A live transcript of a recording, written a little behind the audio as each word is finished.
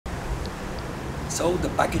So the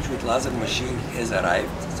package with laser machine has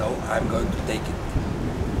arrived, so I'm going to take it.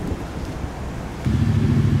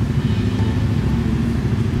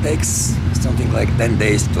 Takes something like 10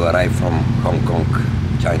 days to arrive from Hong Kong,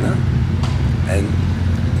 China, and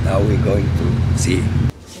now we're going to see.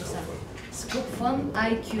 Sculpfun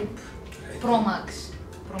iCube ProMax.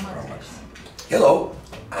 Hello,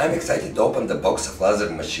 I'm excited to open the box of laser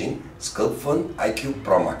machine Sculpfun iCube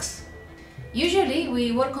ProMax. Usually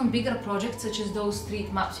we work on bigger projects such as those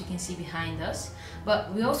street maps you can see behind us,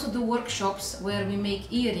 but we also do workshops where we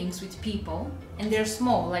make earrings with people, and they're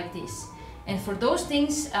small like this. And for those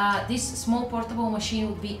things, this small portable machine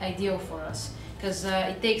would be ideal for us, because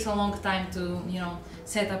it takes a long time to,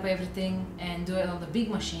 set up everything and do it on the big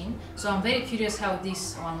machine. So I'm very curious how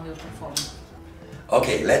this one will perform.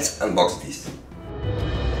 Okay, let's unbox this.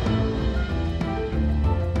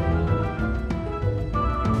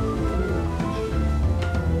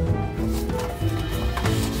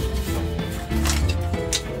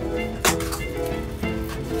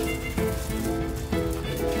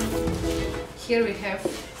 Here we have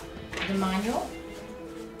the manual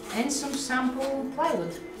and some sample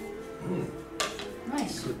plywood.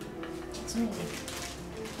 Nice. It's amazing.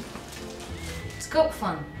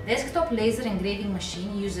 Sculpfun desktop laser engraving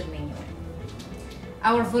machine user manual.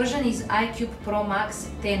 Our version is iCube ProMax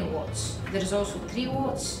 10 watts. There's also 3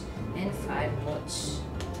 watts and 5 watts.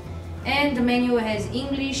 And the manual has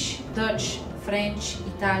English, Dutch, French,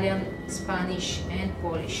 Italian, Spanish and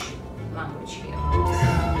Polish language here.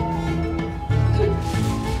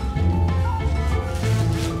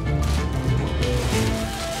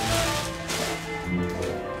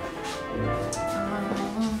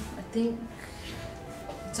 I think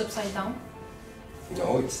it's upside down.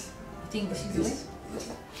 No, it's... I think this is the way?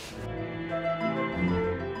 Yes.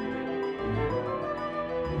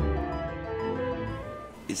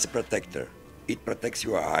 It's a protector. It protects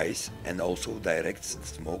your eyes and also directs the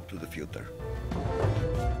smoke to the filter.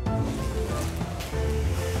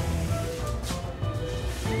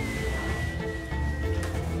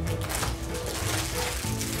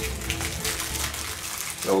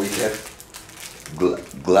 So we have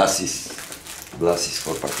glasses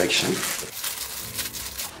for protection.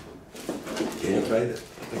 Can you try the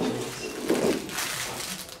protection?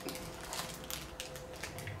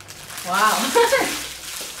 Wow!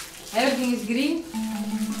 Everything is green.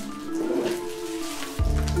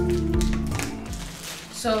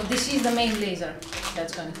 So this is the main laser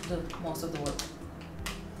that's going to do most of the work.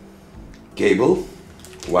 Cable,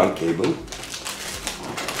 one cable.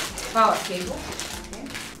 Power cable.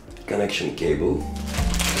 Connection cable.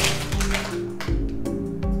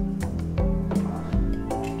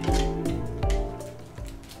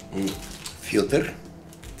 Filter.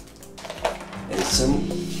 And some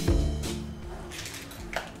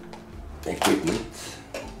equipment,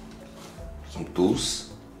 some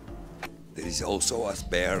tools. There is also a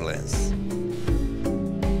spare lens.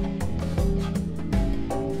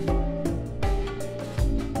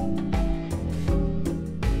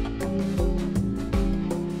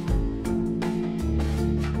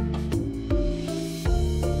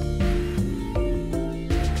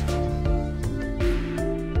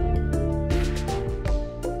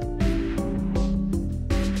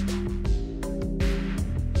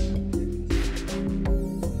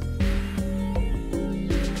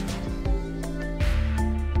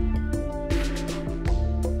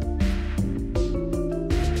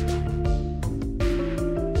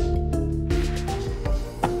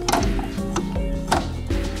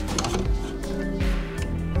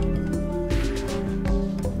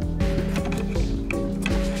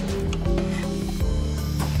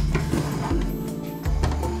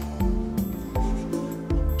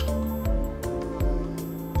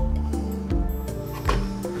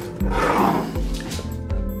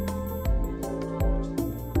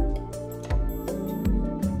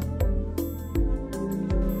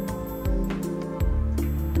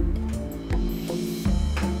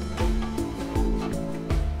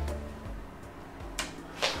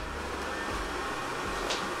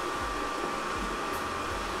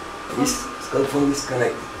 This Sculpfun is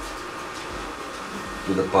connected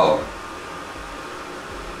to the power.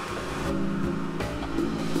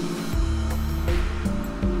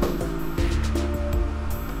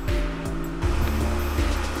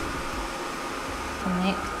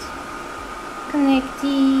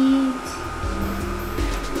 Connected.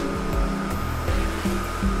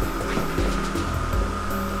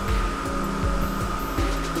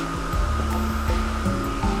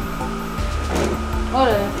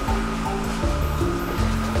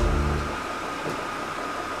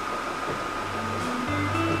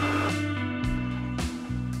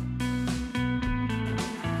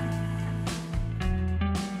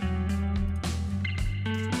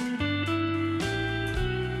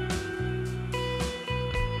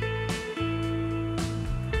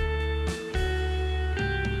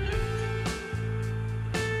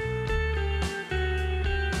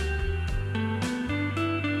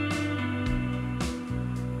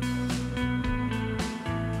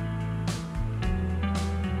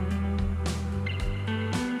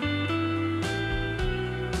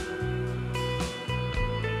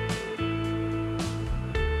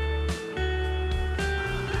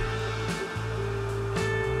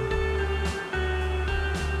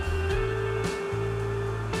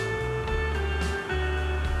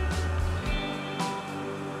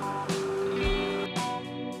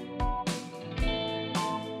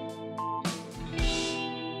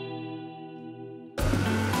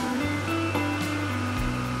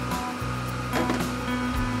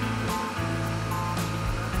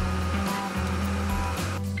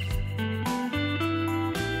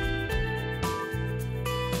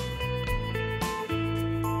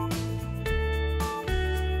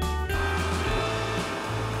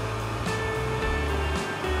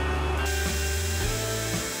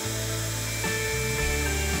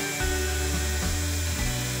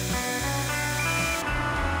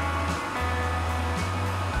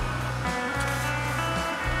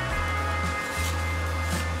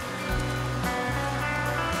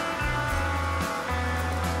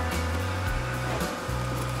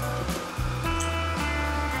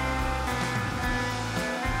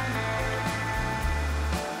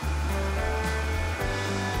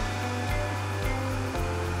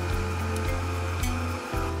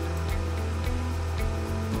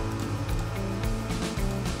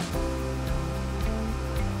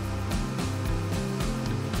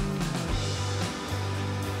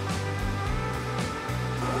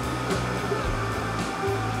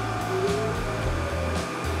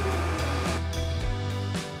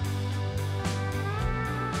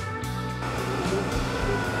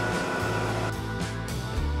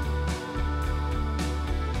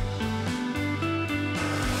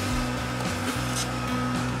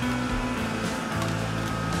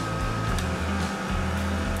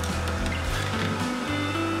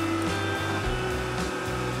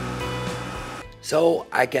 So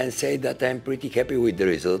I can say that I'm pretty happy with the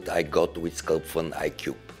result I got with Sculpfun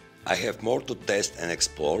iCube. I have more to test and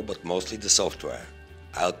explore, but mostly the software.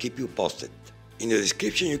 I'll keep you posted. In the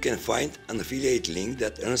description you can find an affiliate link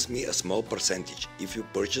that earns me a small percentage if you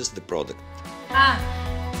purchase the product.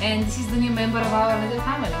 And this is the new member of our little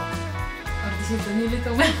family. Or this is the new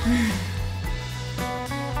little member.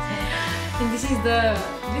 And this is the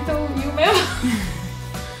little new member.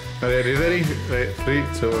 Are you ready? Right, 3,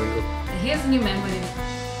 2, 1, go. Here's the new member.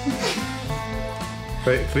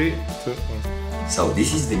 Right, 3, 2, 1. So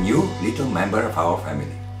this is the new little member of our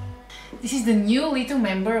family. This is the new little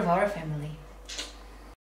member of our family.